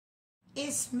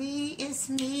It's me, it's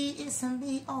me, it's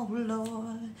me, oh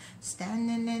Lord,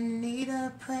 standing in need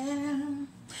of prayer.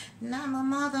 Not my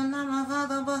mother, not my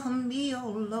father, but me, oh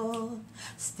Lord,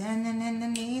 standing in the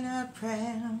need of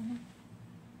prayer.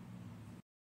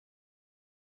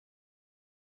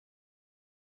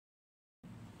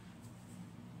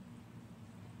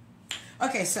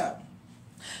 Okay, so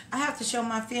I have to show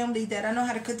my family that I know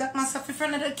how to conduct myself in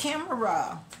front of the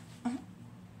camera.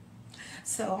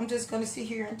 So I'm just going to sit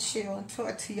here and chill and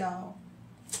talk to y'all.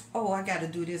 Oh, I got to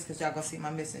do this because y'all going to see my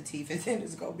missing teeth. And then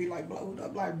it's going to be like blowed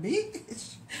up like,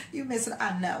 bitch, you missing.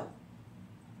 I know.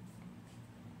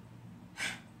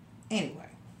 Anyway.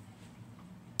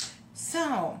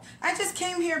 So, I just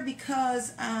came here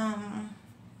because I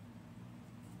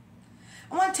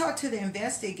want to talk to the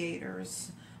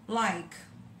investigators. Like,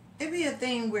 it'd be a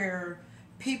thing where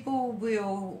people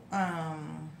will...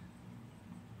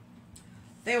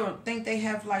 they will think they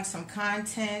have like some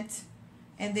content,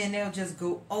 and then they'll just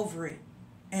go over it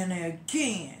and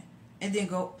again and then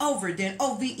go over it, then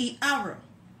OVE error,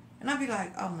 and I'll be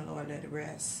like, oh my Lord, let it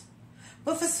rest.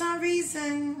 But for some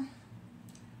reason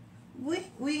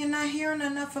we are not hearing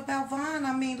enough about Vaughn.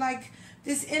 I mean, like,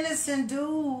 this innocent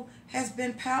dude has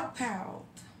been pow-powed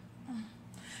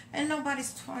and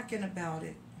nobody's talking about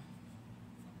it.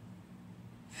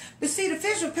 But see, the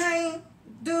visual pain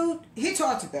dude, he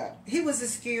talked about it. He was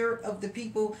scared of the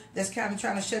people that's kind of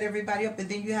trying to shut everybody up. And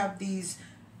then you have these,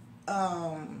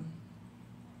 I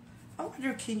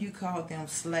wonder, can you call them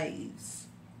slaves?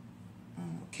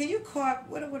 Can you call,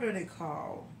 what are they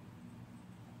called?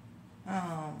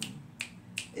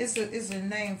 It's a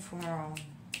name for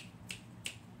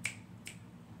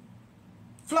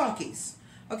flunkies.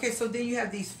 Okay, so then you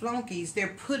have these flunkies.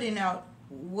 They're putting out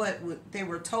what they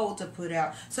were told to put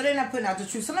out, so they're not putting out the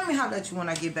truth. So let me holler at you when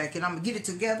I get back, and I'm gonna get it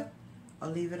together or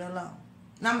leave it alone.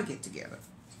 Now I'm gonna get together.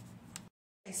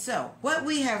 Okay, so what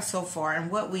we have so far and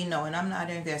what we know, and I'm not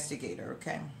an investigator,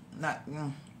 okay? Not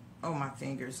oh, my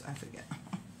fingers, I forget.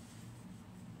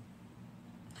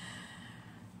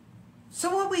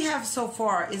 So what we have so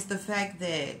far is the fact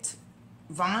that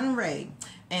Von Ray,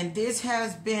 and this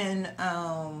has been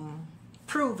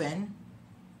proven,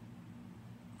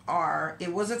 or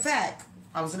it was a fact.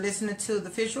 I was listening to the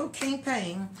official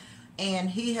Kingpin,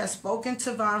 and he has spoken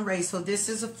to Von Ray, so this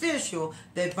is official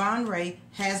that Von Ray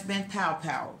has been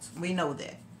pow-powed. We know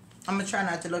that. I'm going to try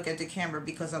not to look at the camera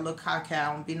because I look cocky.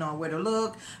 I don't be knowing where to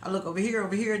look. I look over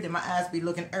here, then my eyes be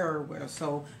looking everywhere.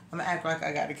 So I'm going to act like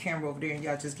I got a camera over there and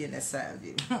y'all just getting that side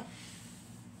view.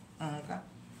 Okay.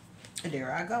 And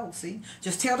there I go. See?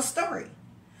 Just tell the story.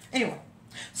 Anyway.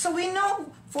 So we know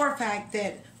for a fact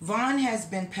that Vaughn has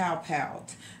been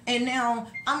pow-powed. And now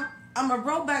I'm going to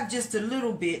roll back just a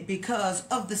little bit because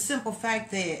of the simple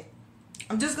fact that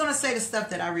I'm just going to say the stuff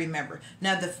that I remember.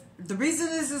 Now, the reason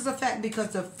this is a fact because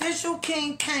the official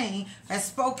Kingpin has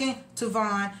spoken to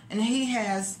Vaughn, and he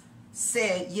has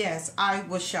said, yes, I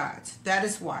was shot. That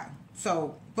is why.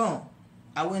 So, boom.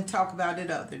 I wouldn't talk about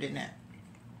it other than that.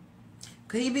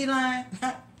 Could he be lying?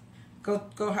 Go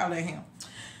holler at him.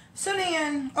 So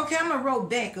then, okay, I'm going to roll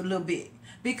back a little bit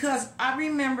because I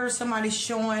remember somebody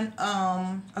showing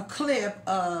a clip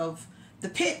of the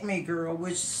Pick-Me Girl,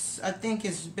 which I think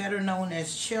is better known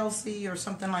as Chelsea or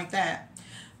something like that.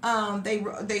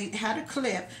 They had a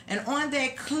clip, and on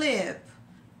that clip,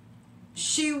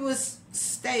 she was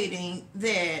stating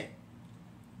that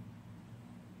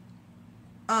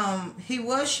he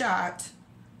was shot,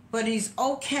 but he's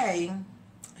okay.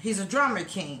 He's a drummer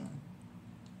king.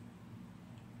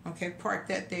 Okay, park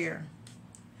that there.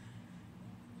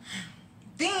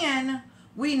 Then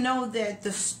we know that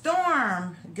the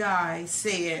Storm guy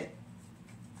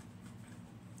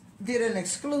did an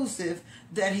exclusive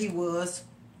that he was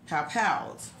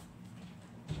pow-powed.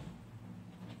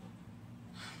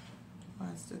 Why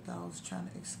is the dogs trying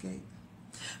to escape?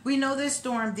 We know that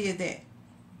Storm did that.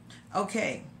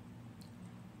 Okay.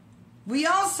 We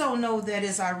also know that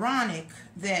it's ironic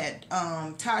that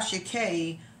Tasha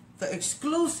K, the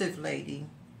exclusive lady,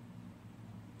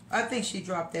 I think she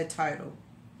dropped that title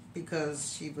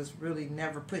because she was really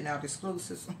never putting out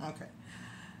exclusives. Okay.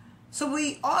 So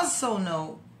we also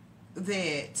know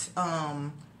that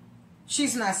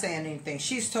she's not saying anything.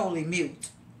 She's totally mute.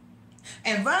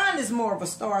 And Vaughn is more of a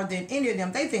star than any of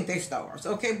them. They think they're stars,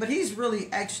 okay? But he's really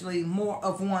actually more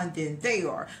of one than they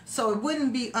are. So it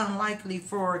wouldn't be unlikely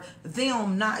for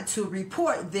them not to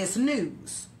report this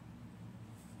news.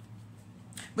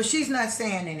 But she's not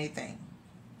saying anything.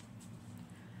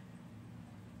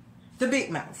 The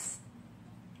big mouth.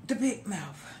 The big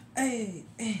mouth. Hey,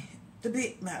 the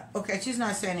big mouth. Okay, she's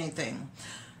not saying anything.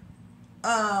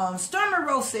 Stormy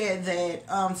Rose said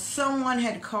that someone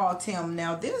had called him.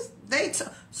 Now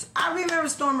I remember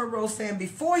Stormy Rose saying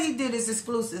before he did his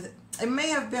exclusive, it may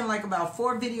have been like about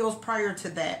 4 videos prior to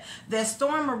that, that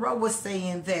Stormy Rose was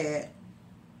saying that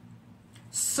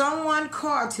someone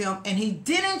called him and he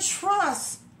didn't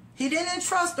trust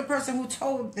the person who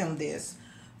told them this.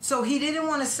 So he didn't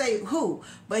want to say who,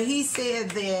 but he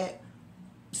said that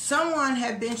someone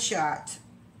had been shot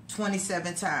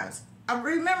 27 times. I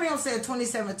remember him saying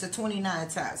 27 to 29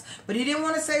 times, but he didn't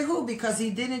want to say who because he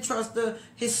didn't trust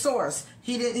his source.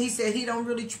 He said he don't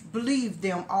really believe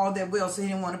them all that well, so he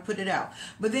didn't want to put it out.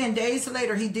 But then days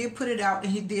later, he did put it out,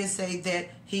 and he did say that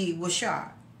he was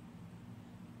shot.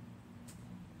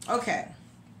 Okay.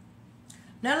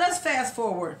 Now let's fast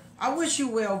forward. I wish you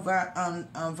well,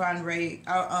 Von Ray.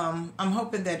 I'm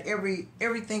hoping that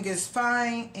everything is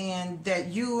fine and that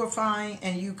you are fine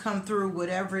and you come through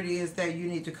whatever it is that you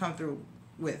need to come through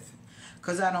with.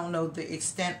 Because I don't know the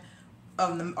extent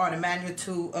of or the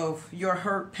magnitude of your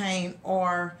hurt, pain,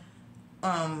 or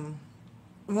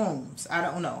wounds. I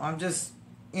don't know. I'm just,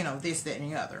 this, that,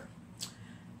 and the other.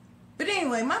 But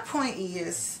anyway, my point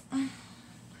is,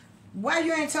 why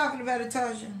you ain't talking about it,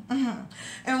 Tasha?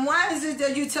 And why is it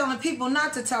that you telling people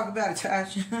not to talk about it,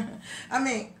 Tasha? I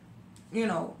mean,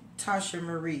 Tasha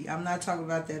Marie. I'm not talking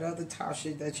about that other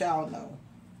Tasha that y'all know.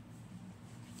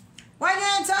 Why you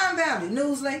ain't talking about it,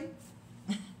 news lady?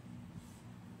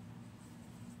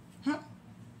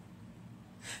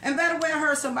 And by the way, I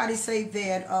heard somebody say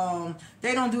that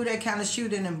they don't do that kind of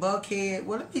shooting in Buckhead.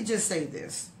 Well, let me just say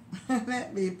this.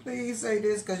 Let me please say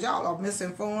this, because y'all are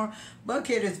misinformed.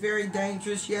 Buckhead is very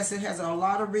dangerous. Yes, it has a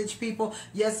lot of rich people.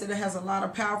 Yes, it has a lot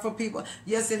of powerful people.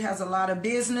 Yes, it has a lot of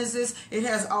businesses. It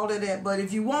has all of that. But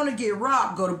if you want to get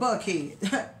robbed, go to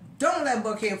Buckhead. Don't let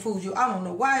Buckhead fool you. I don't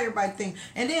know why everybody thinks.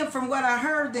 And then from what I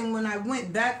heard, then when I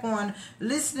went back on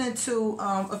listening to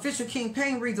Official King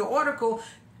Payne read the article,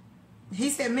 he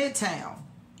said Midtown.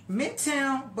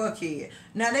 Midtown, Buckhead.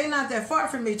 Now, they not that far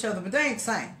from each other, but they ain't the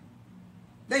same.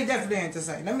 They definitely ain't the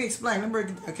same. Let me explain. Let me break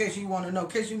it down in case you want to know, in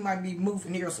case you might be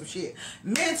moving here or some shit.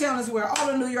 Midtown is where all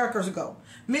the New Yorkers go.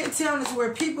 Midtown is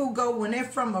where people go when they're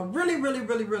from a really, really,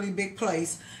 really, really big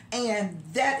place, and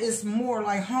that is more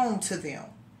like home to them.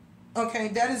 Okay,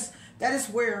 that is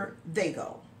where they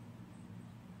go.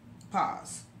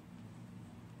 Pause.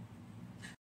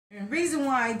 And the reason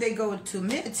why they go to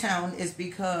Midtown is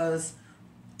because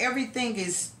everything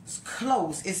is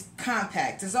close. It's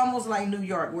compact. It's almost like New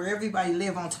York, where everybody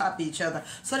live on top of each other.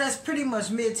 So that's pretty much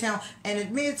Midtown.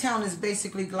 And Midtown is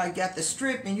basically like got the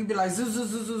strip, and you be like zoo, zoo,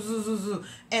 zoo, zoo, zoo, zoo, zoo.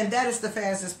 And that is the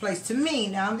fastest place to me.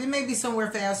 Now, it may be somewhere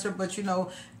faster, but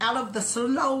out of the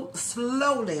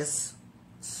slowest.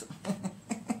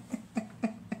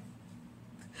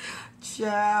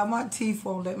 Child,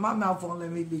 my mouth won't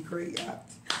let me be great.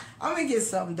 I'm going to get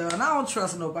something done. I don't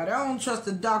trust nobody. I don't trust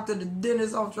the doctor, the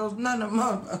dentist. I don't trust none of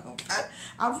them.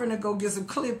 I'm finna go get some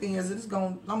clip-ins.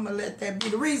 I'm going to let that be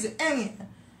the reason. And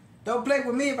don't play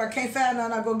with me. If I can't find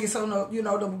none, I'll go get some,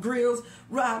 them grills.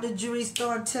 Rob the jewelry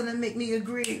store and tell them make me a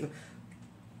grill.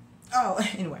 Oh,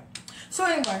 anyway. So,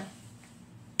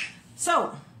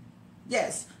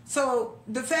 yes. So,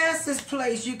 the fastest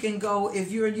place you can go if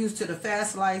you're used to the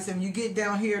fast lights and you get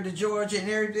down here to Georgia and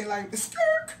everything like the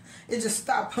skirt, it just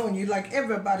stop on you like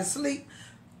everybody sleep.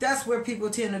 That's where people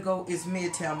tend to go is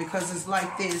Midtown, because it's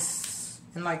like this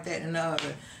and like that and the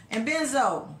other. And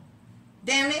Benzo,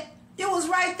 damn it, you was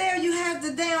right there. You had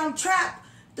the damn trap,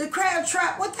 the crab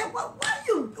trap. Why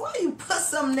you put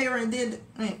something there and then?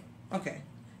 Okay,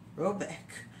 roll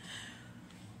back.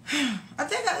 I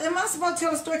think am I supposed to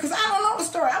tell a story? Because I don't know the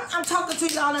story. I'm talking to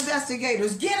y'all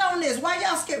investigators. Get on this. Why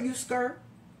y'all scared? You scared?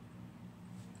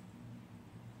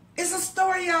 It's a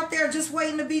story out there just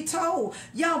waiting to be told.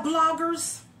 Y'all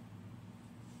bloggers,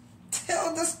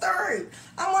 tell the story.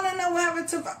 I want to know what happened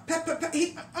to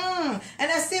And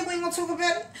that's it. We ain't going to talk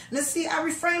about it. Let's see. I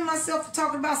refrain myself from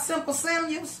talking about Simple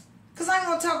Samuels, because I ain't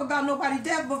going to talk about nobody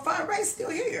dead, but Fine Ray's still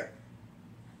here.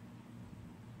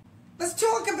 Let's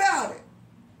talk about it.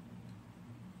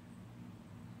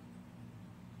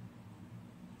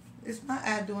 Is my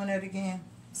eye doing that again?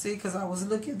 See, because I was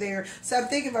looking there. So I'm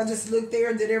thinking if I just look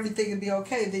there, then everything would be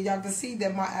okay. Then y'all can see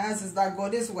that my eyes is not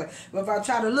going this way. But if I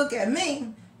try to look at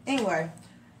me, anyway.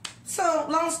 So,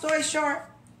 long story short,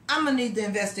 I'm going to need the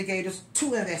investigators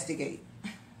to investigate.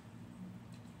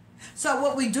 So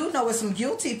what we do know is some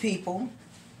guilty people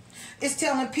is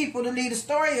telling people to leave the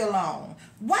story alone.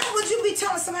 Why would you be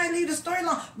telling somebody to leave the story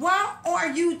alone? Why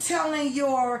are you telling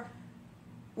your,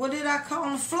 what did I call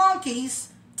them, flunkies,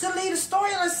 to leave the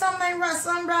story like something ain't right,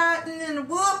 something riding in the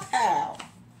wood pile?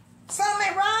 Something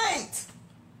ain't right.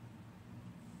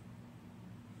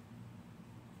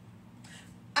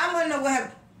 I want to know what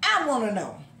happened. I want to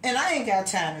know. And I ain't got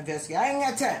time to investigate. I ain't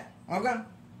got time. Okay?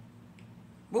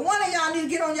 But one of y'all need to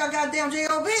get on y'all goddamn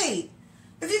JOB.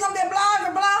 If you're going to be a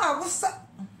blogger, blog. What's up?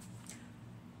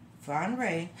 Von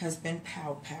Ray has been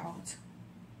pow-powed.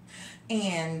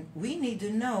 And we need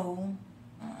to know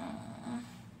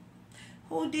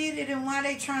who did it and why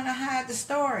they trying to hide the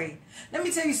story. Let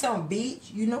me tell you something,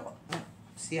 Beach. You know,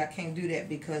 see, I can't do that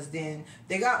because then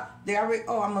they already,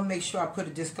 oh, I'm going to make sure I put a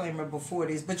disclaimer before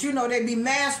this. But you know, they be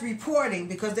mass reporting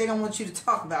because they don't want you to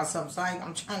talk about something. So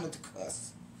I'm trying not to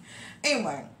cuss.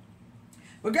 Anyway.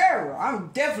 But girl, I'm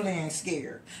definitely ain't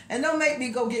scared. And don't make me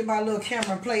go get my little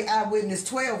camera and play Eyewitness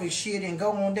 12 and shit and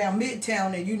go on down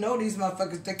Midtown and you know these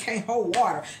motherfuckers, they can't hold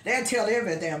water. They'll tell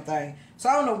every damn thing. So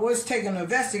I don't know what's taking an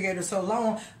investigator so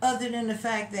long other than the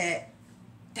fact that,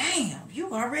 damn,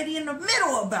 you already in the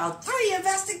middle of about 3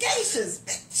 investigations,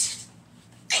 bitch.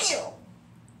 Damn.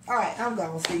 All right, I'm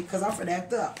going to see because I'm finna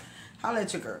act up. Holla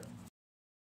at your girl.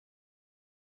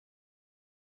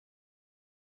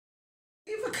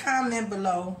 Leave a comment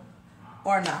below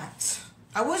or not.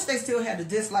 I wish they still had the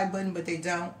dislike button, but they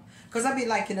don't. Because I be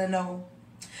liking to know.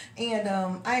 And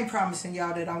I ain't promising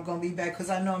y'all that I'm going to be back because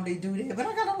I normally do that. But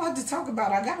I got a lot to talk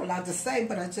about. I got a lot to say,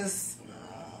 but I just...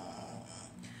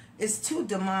 it's too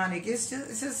demonic. It's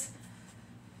just...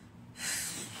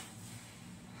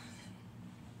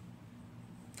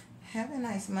 Have a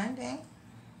nice Monday.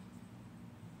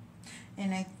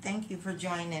 And I thank you for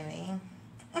joining me.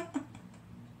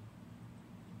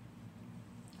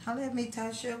 Holla at me,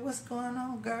 Tasha. What's going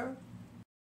on, girl?